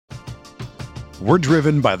We're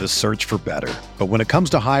driven by the search for better. But when it comes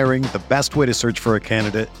to hiring, the best way to search for a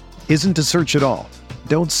candidate isn't to search at all.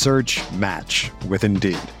 Don't search, match with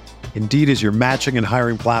Indeed. Indeed is your matching and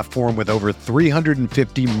hiring platform with over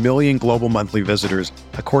 350 million global monthly visitors,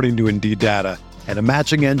 according to Indeed data, and a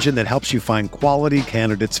matching engine that helps you find quality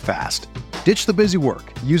candidates fast. Ditch the busy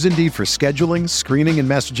work. Use Indeed for scheduling, screening, and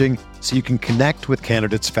messaging so you can connect with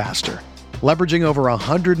candidates faster. Leveraging over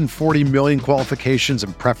 140 million qualifications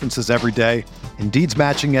and preferences every day, Indeed's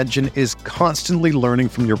matching engine is constantly learning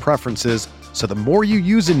from your preferences, so the more you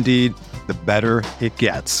use Indeed, the better it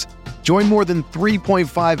gets. Join more than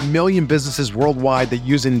 3.5 million businesses worldwide that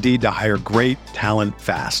use Indeed to hire great talent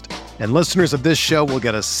fast. And listeners of this show will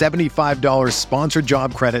get a $75 sponsored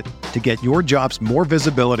job credit to get your jobs more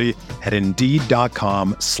visibility at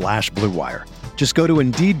Indeed.com/Blue Wire. Just go to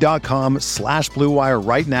Indeed.com/Blue Wire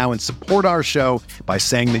right now and support our show by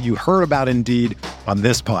saying that you heard about Indeed on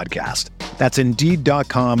this podcast. That's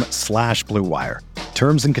Indeed.com/Blue Wire.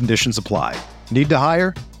 Terms and conditions apply. Need to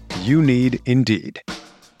hire? You need Indeed.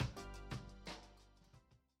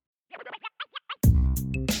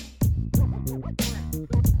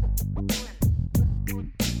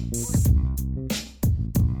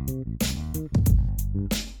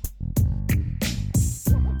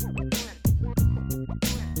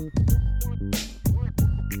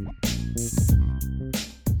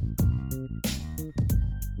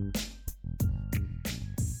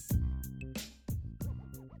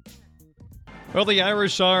 Well, the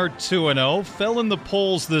Irish are 2-0, fell in the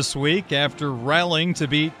polls this week after rallying to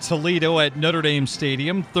beat Toledo at Notre Dame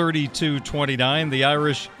Stadium 32-29. The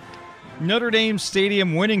Irish Notre Dame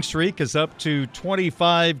Stadium winning streak is up to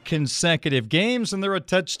 25 consecutive games, and they're a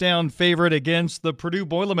touchdown favorite against the Purdue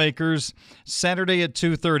Boilermakers Saturday at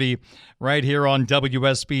 2:30 right here on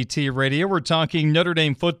WSBT Radio. We're talking Notre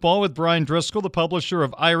Dame football with Brian Driscoll, the publisher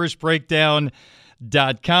of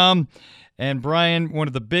IrishBreakdown.com. And Brian, one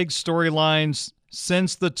of the big storylines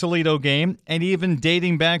since the Toledo game and even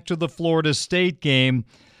dating back to the Florida State game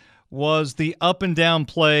was the up and down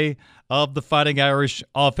play of the Fighting Irish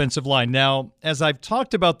offensive line. Now, as I've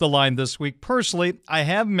talked about the line this week, personally, I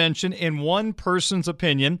have mentioned in one person's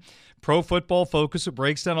opinion, Pro Football Focus, who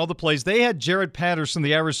breaks down all the plays, they had Jared Patterson,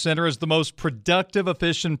 the Irish center, as the most productive,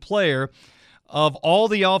 efficient player of all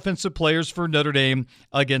the offensive players for Notre Dame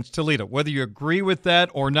against Toledo. Whether you agree with that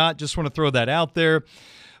or not, just want to throw that out there.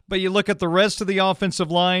 But you look at the rest of the offensive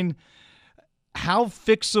line, how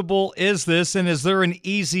fixable is this, and is there an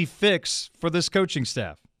easy fix for this coaching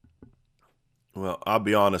staff? Well, I'll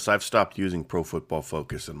be honest, I've stopped using Pro Football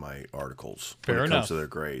Focus in my articles when it comes to their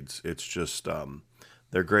grades. It's just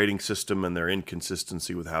their grading system and their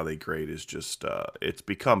inconsistency with how they grade is just it's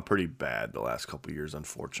become pretty bad the last couple of years,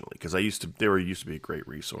 unfortunately, because they used to be a great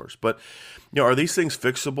resource. But are these things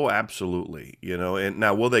fixable? Absolutely. And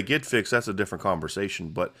now will they get fixed? That's a different conversation.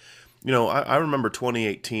 But I remember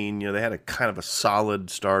 2018. They had a kind of a solid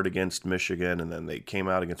start against Michigan, and then they came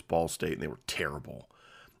out against Ball State and they were terrible.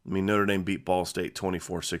 I mean, Notre Dame beat Ball State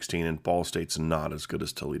 24-16, and Ball State's not as good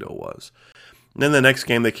as Toledo was. And then the next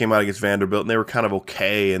game they came out against Vanderbilt, and they were kind of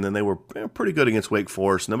okay, and then they were pretty good against Wake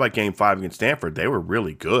Forest. And then by Game 5 against Stanford, they were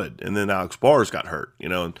really good. And then Alex Bars got hurt,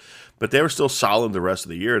 but they were still solid the rest of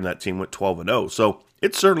the year, and that team went 12-0. So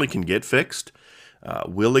it certainly can get fixed.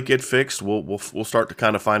 Will it get fixed? We'll start to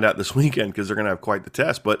kind of find out this weekend because they're going to have quite the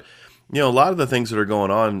test. But a lot of the things that are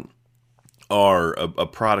going on are a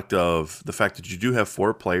product of the fact that you do have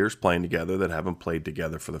 4 players playing together that haven't played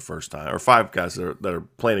together for the first time, or 5 guys that are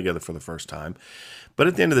playing together for the first time. But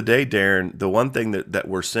at the end of the day, Darren, the one thing that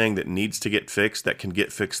we're saying that needs to get fixed, that can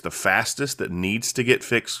get fixed the fastest, that needs to get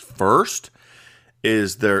fixed first,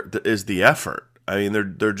 is the effort. I mean,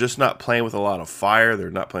 they're just not playing with a lot of fire.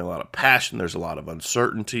 They're not playing a lot of passion. There's a lot of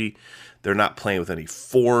uncertainty. They're not playing with any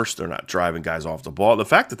force. They're not driving guys off the ball. The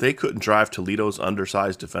fact that they couldn't drive Toledo's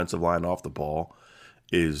undersized defensive line off the ball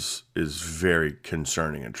is very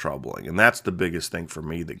concerning and troubling. And that's the biggest thing for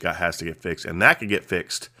me that has to get fixed. And that could get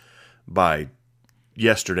fixed by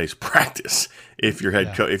yesterday's practice if your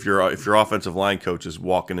if your offensive line coach is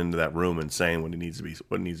walking into that room and saying what needs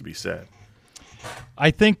to be said.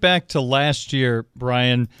 I think back to last year,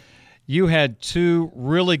 Brian, you had 2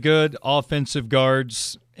 really good offensive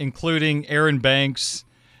guards, including Aaron Banks,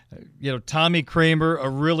 Tommy Kramer, a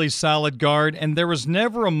really solid guard. And there was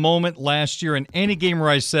never a moment last year in any game where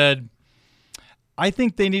I said, I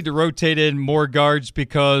think they need to rotate in more guards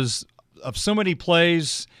because of so many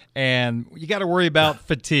plays, and you got to worry about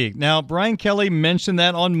fatigue. Now, Brian Kelly mentioned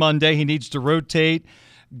that on Monday. He needs to rotate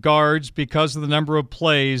guards because of the number of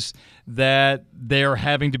plays that they're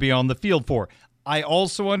having to be on the field for. I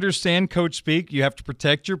also understand coach speak. You have to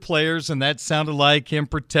protect your players, and that sounded like him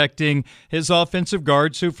protecting his offensive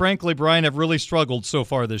guards, who, frankly, Brian, have really struggled so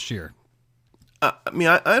far this year.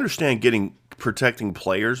 I understand protecting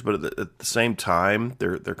players, but at the same time,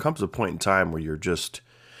 there comes a point in time where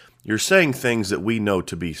you're saying things that we know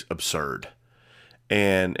to be absurd,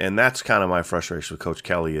 and that's kind of my frustration with Coach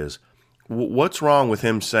Kelly is what's wrong with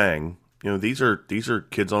him saying, these are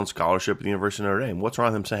kids on scholarship at the University of Notre Dame. What's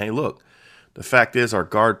wrong with him saying, hey, look, the fact is our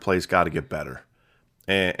guard play's got to get better,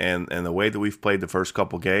 and the way that we've played the first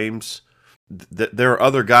couple games, there are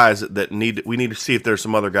other guys that we need to see if there's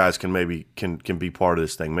some other guys can be part of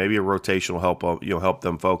this thing. Maybe a rotation will help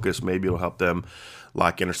them focus. Maybe it'll help them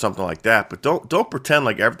lock in or something like that. But don't pretend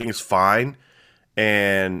like everything is fine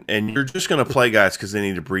and you're just going to play guys because they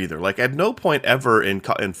need a breather. Like at no point ever in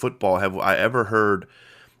football have I ever heard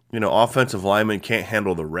offensive linemen can't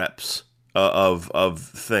handle the reps of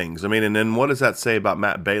things. I mean, and then what does that say about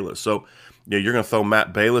Matt Balis? So you're going to throw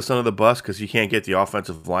Matt Balis under the bus because you can't get the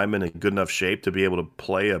offensive lineman in good enough shape to be able to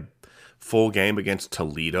play a full game against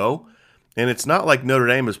Toledo. And it's not like Notre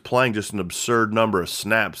Dame is playing just an absurd number of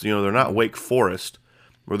snaps. They're not Wake Forest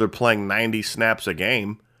where they're playing 90 snaps a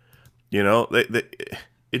game.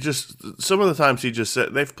 It just some of the times he just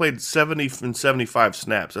said they've played 70 and 75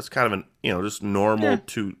 snaps. That's kind of an just normal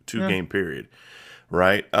two game period.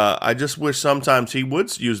 Right. I just wish sometimes he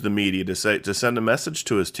would use the media to send a message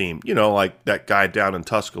to his team, like that guy down in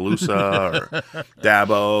Tuscaloosa or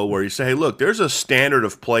Dabo, where you say, hey, look, there's a standard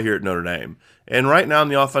of play here at Notre Dame. And right now in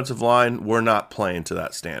the offensive line, we're not playing to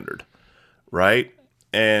that standard. Right.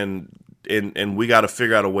 And we got to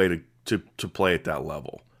figure out a way to play at that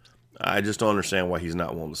level. I just don't understand why he's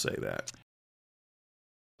not willing to say that.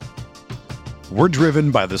 We're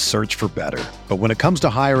driven by the search for better. But when it comes to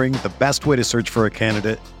hiring, the best way to search for a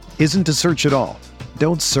candidate isn't to search at all.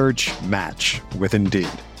 Don't search, match with Indeed.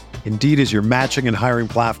 Indeed is your matching and hiring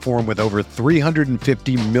platform with over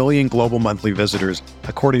 350 million global monthly visitors,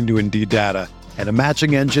 according to Indeed data, and a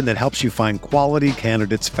matching engine that helps you find quality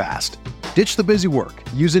candidates fast. Ditch the busy work.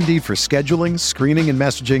 Use Indeed for scheduling, screening, and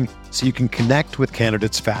messaging so you can connect with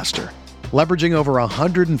candidates faster. Leveraging over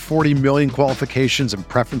 140 million qualifications and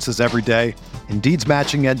preferences every day, Indeed's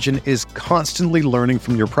matching engine is constantly learning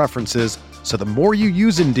from your preferences, so the more you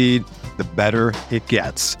use Indeed, the better it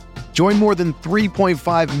gets. Join more than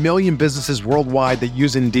 3.5 million businesses worldwide that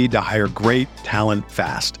use Indeed to hire great talent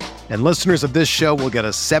fast. And listeners of this show will get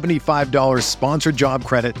a $75 sponsored job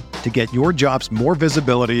credit to get your jobs more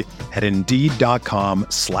visibility at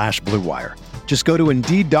Indeed.com/Blue Wire. Just go to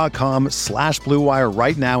Indeed.com/Blue Wire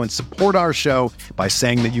right now and support our show by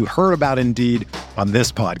saying that you heard about Indeed on this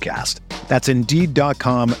podcast. That's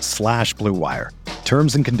Indeed.com/Blue Wire.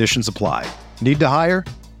 Terms and conditions apply. Need to hire?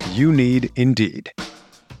 You need Indeed.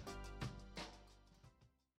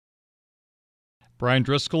 Brian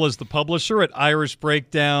Driscoll is the publisher at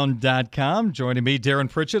IrishBreakdown.com. Joining me, Darren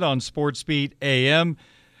Pritchett on SportsBeat AM.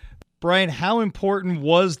 Brian, how important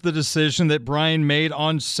was the decision that Brian made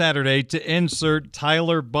on Saturday to insert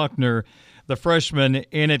Tyler Buchner, the freshman,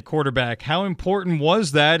 in at quarterback? How important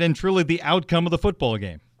was that and truly the outcome of the football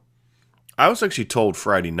game? I was actually told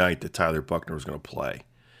Friday night that Tyler Buchner was going to play.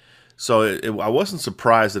 So I wasn't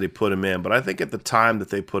surprised that he put him in, but I think at the time that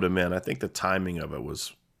they put him in, I think the timing of it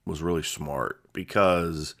was really smart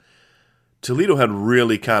because Toledo had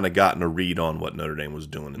really kind of gotten a read on what Notre Dame was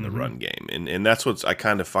doing in the run game. And that's what I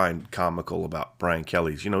kind of find comical about Brian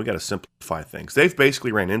Kelly's. We got to simplify things. They've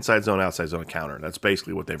basically ran inside zone, outside zone, counter. That's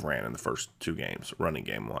basically what they've ran in the first two games, running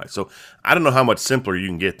game-wise. So I don't know how much simpler you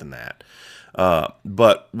can get than that.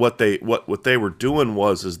 But what they were doing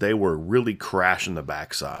was they were really crashing the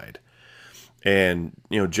backside. And,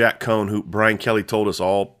 Jack Cohn, who Brian Kelly told us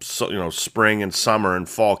all, spring and summer and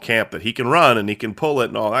fall camp that he can run and he can pull it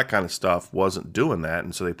and all that kind of stuff, wasn't doing that.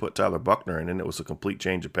 And so they put Tyler Buchner in, and it was a complete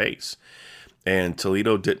change of pace. And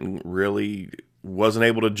Toledo wasn't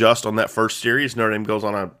able to adjust on that first series. Notre Dame goes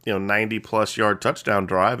on a 90-plus yard touchdown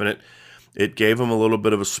drive, and it gave them a little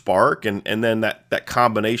bit of a spark. And then that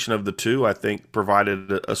combination of the two, I think,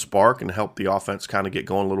 provided a spark and helped the offense kind of get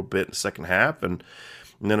going a little bit in the second half. And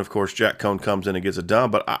then, of course, Jack Cohn comes in and gets it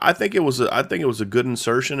done. But I think it was a good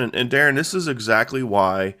insertion. And Darren, this is exactly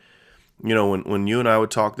why, when you and I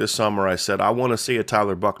would talk this summer, I said I want to see a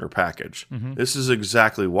Tyler Buchner package. This is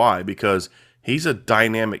exactly why, because he's a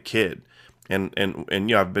dynamic kid. And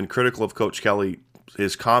I've been critical of Coach Kelly,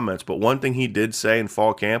 his comments, but one thing he did say in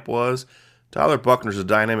fall camp was Tyler Buchner's a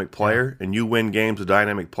dynamic player, and you win games with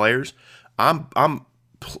dynamic players. I'm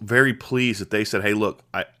very pleased that they said, hey, look,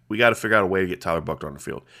 we got to figure out a way to get Tyler Buchner on the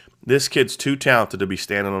field. This kid's too talented to be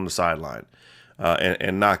standing on the sideline.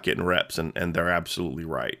 and not getting reps, and they're absolutely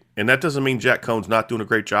right. And that doesn't mean Jack Cohn's not doing a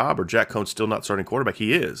great job or Jack Cohn's still not starting quarterback.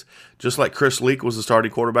 He is. Just like Chris Leak was the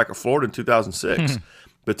starting quarterback at Florida in 2006.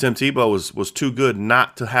 But Tim Tebow was too good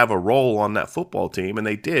not to have a role on that football team, and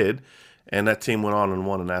they did. And that team went on and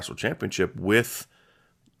won a national championship with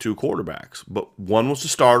two quarterbacks. But one was the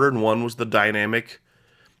starter and one was the dynamic,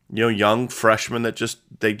 young freshman that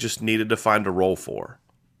they just needed to find a role for.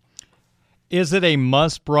 Is it a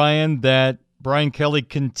must, Brian, that Brian Kelly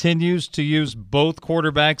continues to use both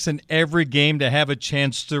quarterbacks in every game to have a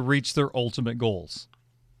chance to reach their ultimate goals?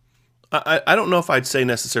 I don't know if I'd say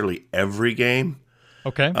necessarily every game.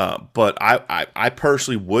 Okay. But I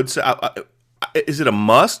personally would say, is it a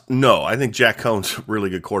must? No, I think Jack Cohn's a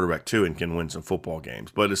really good quarterback too and can win some football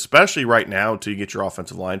games. But especially right now until you get your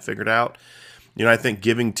offensive line figured out, I think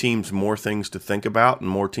giving teams more things to think about and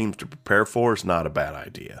more teams to prepare for is not a bad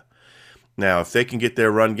idea. Now, if they can get their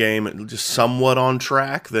run game just somewhat on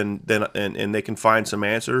track, then and they can find some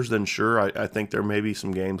answers, then sure, I think there may be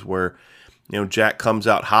some games where, Jack comes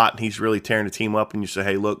out hot and he's really tearing the team up, and you say,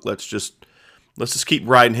 hey, look, let's just keep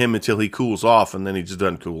riding him until he cools off, and then he just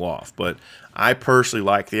doesn't cool off. But I personally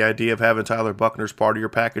like the idea of having Tyler Buchner as part of your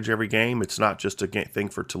package every game. It's not just a thing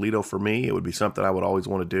for Toledo for me. It would be something I would always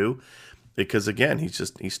want to do because, again,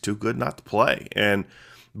 he's too good not to play.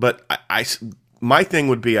 But my thing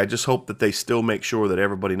would be I just hope that they still make sure that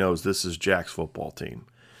everybody knows this is Jack's football team.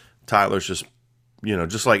 Tyler's just,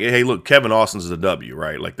 just like, hey, look, Kevin Austin's the W,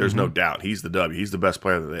 right? Like there's no doubt he's the W. He's the best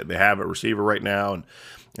player that they have at receiver right now.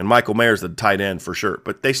 And Michael Mayer's the tight end for sure.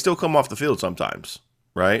 But they still come off the field sometimes,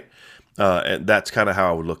 right? And that's kind of how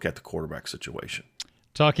I would look at the quarterback situation.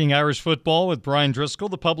 Talking Irish football with Brian Driscoll,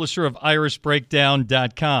 the publisher of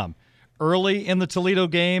IrishBreakdown.com. Early in the Toledo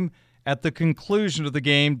game, at the conclusion of the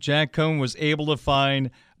game, Jack Cohn was able to find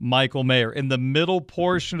Michael Mayer. In the middle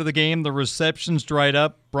portion of the game, the receptions dried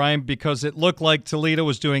up, Brian, because it looked like Toledo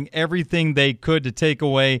was doing everything they could to take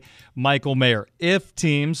away Michael Mayer. If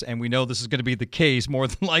teams, and we know this is going to be the case more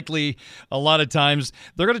than likely a lot of times,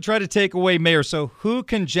 they're going to try to take away Mayer. So who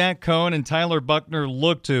can Jack Cohn and Tyler Buchner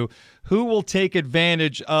look to? Who will take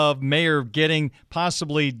advantage of Mayer getting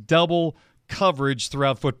possibly double coverage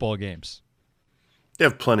throughout football games? They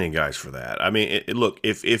have plenty of guys for that. I mean, look,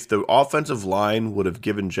 if the offensive line would have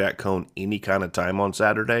given Jack Cohn any kind of time on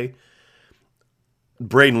Saturday,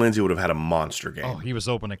 Braden Lindsey would have had a monster game. Oh, he was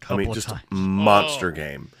open a couple of times. Just a monster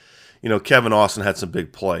game. Kevin Austin had some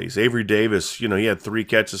big plays. Avery Davis, he had 3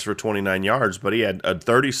 catches for 29 yards, but he had a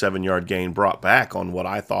 37-yard gain brought back on what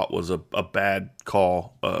I thought was a bad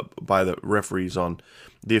call by the referees on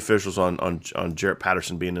the officials on Jarrett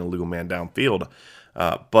Patterson being an illegal man downfield.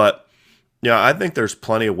 But yeah, I think there's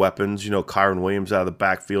plenty of weapons. Kyron Williams out of the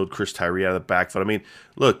backfield, Chris Tyree out of the backfield. I mean,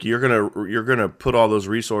 look, you're gonna put all those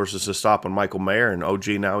resources to stopping Michael Mayer, and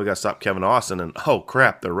now we got to stop Kevin Austin. And oh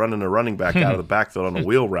crap, they're running a running back out of the backfield on a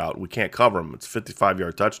wheel route. We can't cover him. It's a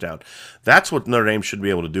 55-yard touchdown. That's what Notre Dame should be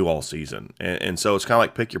able to do all season. And so it's kind of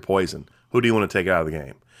like pick your poison. Who do you want to take out of the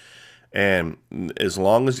game? And as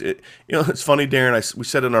long as it's funny, Darren. We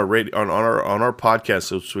said in our radio on our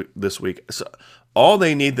podcast this week. So, all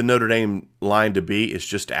they need the Notre Dame line to be is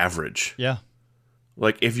just average. Yeah.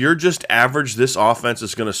 Like, if you're just average, this offense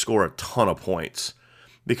is going to score a ton of points.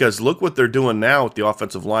 Because look what they're doing now with the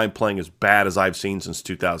offensive line playing as bad as I've seen since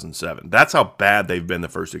 2007. That's how bad they've been the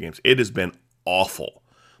first 2 games. It has been awful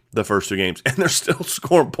the first 2 games. And they're still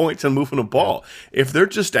scoring points and moving the ball. If they're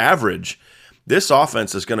just average, this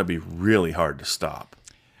offense is going to be really hard to stop.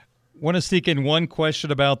 Want to sneak in one question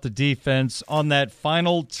about the defense. On that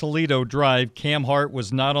final Toledo drive, Cam Hart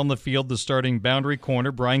was not on the field, the starting boundary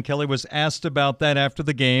corner. Brian Kelly was asked about that after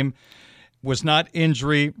the game. Was not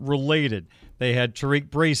injury related. They had Tariq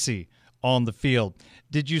Bracy on the field.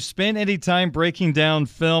 Did you spend any time breaking down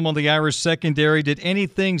film on the Irish secondary? Did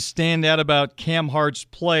anything stand out about Cam Hart's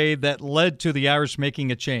play that led to the Irish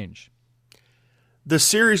making a change? The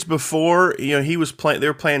series before, he was playing. They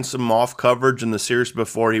were playing some off coverage, and the series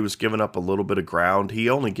before, he was giving up a little bit of ground. He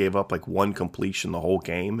only gave up like 1 completion the whole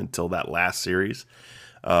game until that last series,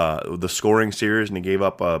 the scoring series, and he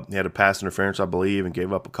had a pass interference, I believe, and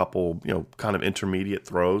gave up a couple, kind of intermediate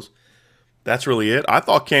throws. That's really it. I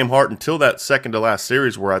thought Cam Hart until that second to last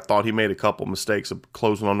series, where I thought he made a couple mistakes of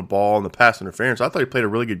closing on the ball and the pass interference. I thought he played a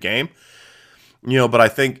really good game. But I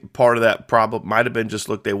think part of that problem might have been just,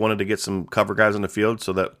 look, they wanted to get some cover guys on the field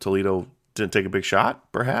so that Toledo didn't take a big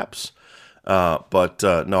shot, perhaps. But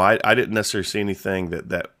no, I didn't necessarily see anything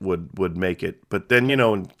that would make it. But then,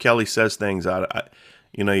 when Kelly says things,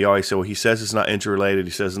 you always say, well, he says it's not injury-related,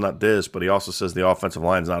 he says it's not this, but he also says the offensive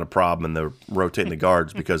line is not a problem and they're rotating the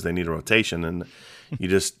guards because they need a rotation. And,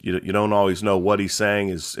 you don't always know what he's saying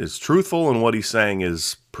is truthful and what he's saying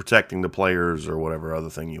is protecting the players or whatever other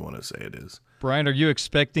thing you want to say it is. Brian, are you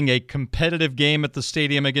expecting a competitive game at the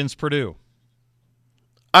stadium against Purdue?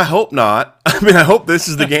 I hope not. I mean, I hope this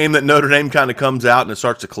is the game that Notre Dame kind of comes out and it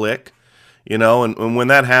starts to click, and when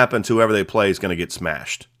that happens, whoever they play is going to get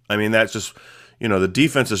smashed. I mean, that's just, the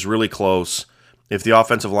defense is really close. If the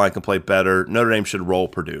offensive line can play better, Notre Dame should roll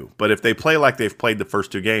Purdue. But if they play like they've played the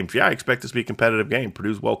first two games, I expect this to be a competitive game.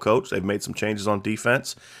 Purdue's well coached. They've made some changes on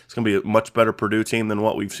defense. It's going to be a much better Purdue team than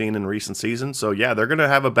what we've seen in recent seasons. So, they're going to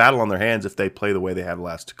have a battle on their hands if they play the way they have the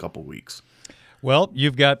last couple weeks. Well,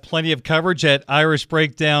 you've got plenty of coverage at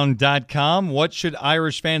irishbreakdown.com. What should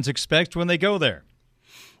Irish fans expect when they go there?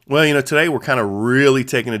 Well, today we're kind of really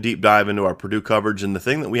taking a deep dive into our Purdue coverage. And the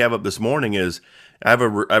thing that we have up this morning is I have a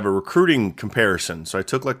recruiting comparison. So I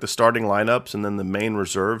took the starting lineups and then the main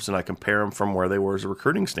reserves, and I compare them from where they were as a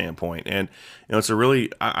recruiting standpoint. And it's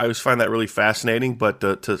I always find that really fascinating. But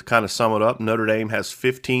to kind of sum it up, Notre Dame has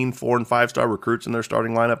 15 4- and 5-star recruits in their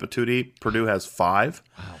starting lineup at 2 deep. Purdue has 5.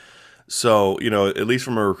 Wow. So, at least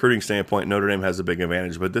from a recruiting standpoint, Notre Dame has a big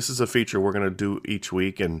advantage. But this is a feature we're going to do each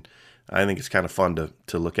week, and I think it's kind of fun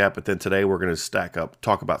to look at. But then today we're going to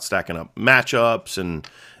talk about stacking up matchups, and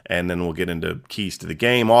then we'll get into keys to the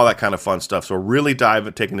game, all that kind of fun stuff. So we're really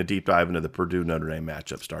taking a deep dive into the Purdue-Notre Dame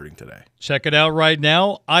matchup starting today. Check it out right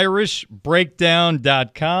now,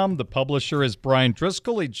 irishbreakdown.com. The publisher is Brian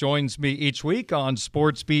Driscoll. He joins me each week on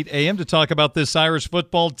Sports Beat AM to talk about this Irish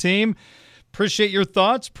football team. Appreciate your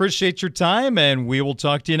thoughts, appreciate your time, and we will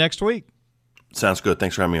talk to you next week. Sounds good.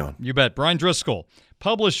 Thanks for having me on. You bet. Brian Driscoll,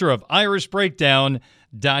 publisher of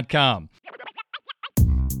irishbreakdown.com.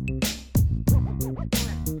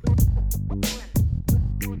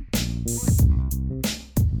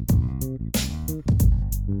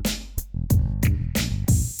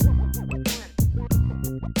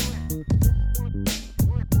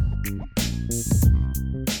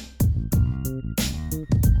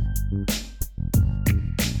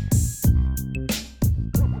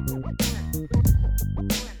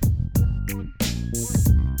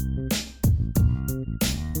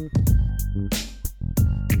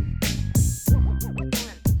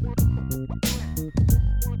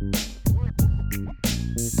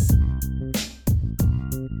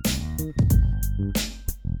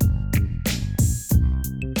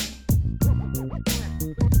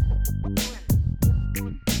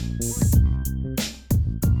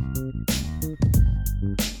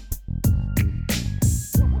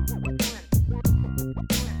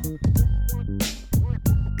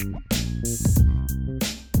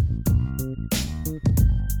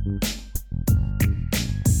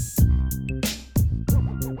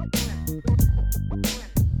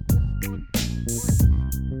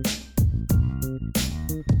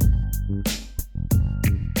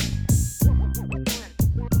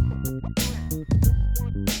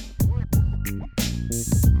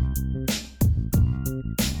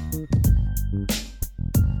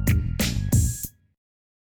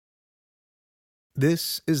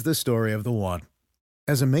 This is the story of the one.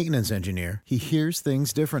 As a maintenance engineer, he hears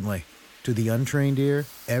things differently. To the untrained ear,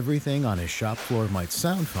 everything on his shop floor might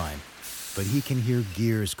sound fine, but he can hear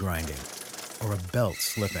gears grinding or a belt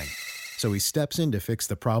slipping. So he steps in to fix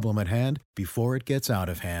the problem at hand before it gets out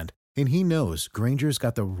of hand. And he knows Grainger's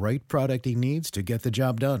got the right product he needs to get the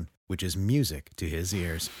job done, which is music to his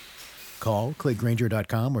ears. Call, click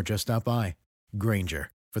Grainger.com, or just stop by.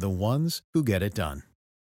 Grainger, for the ones who get it done.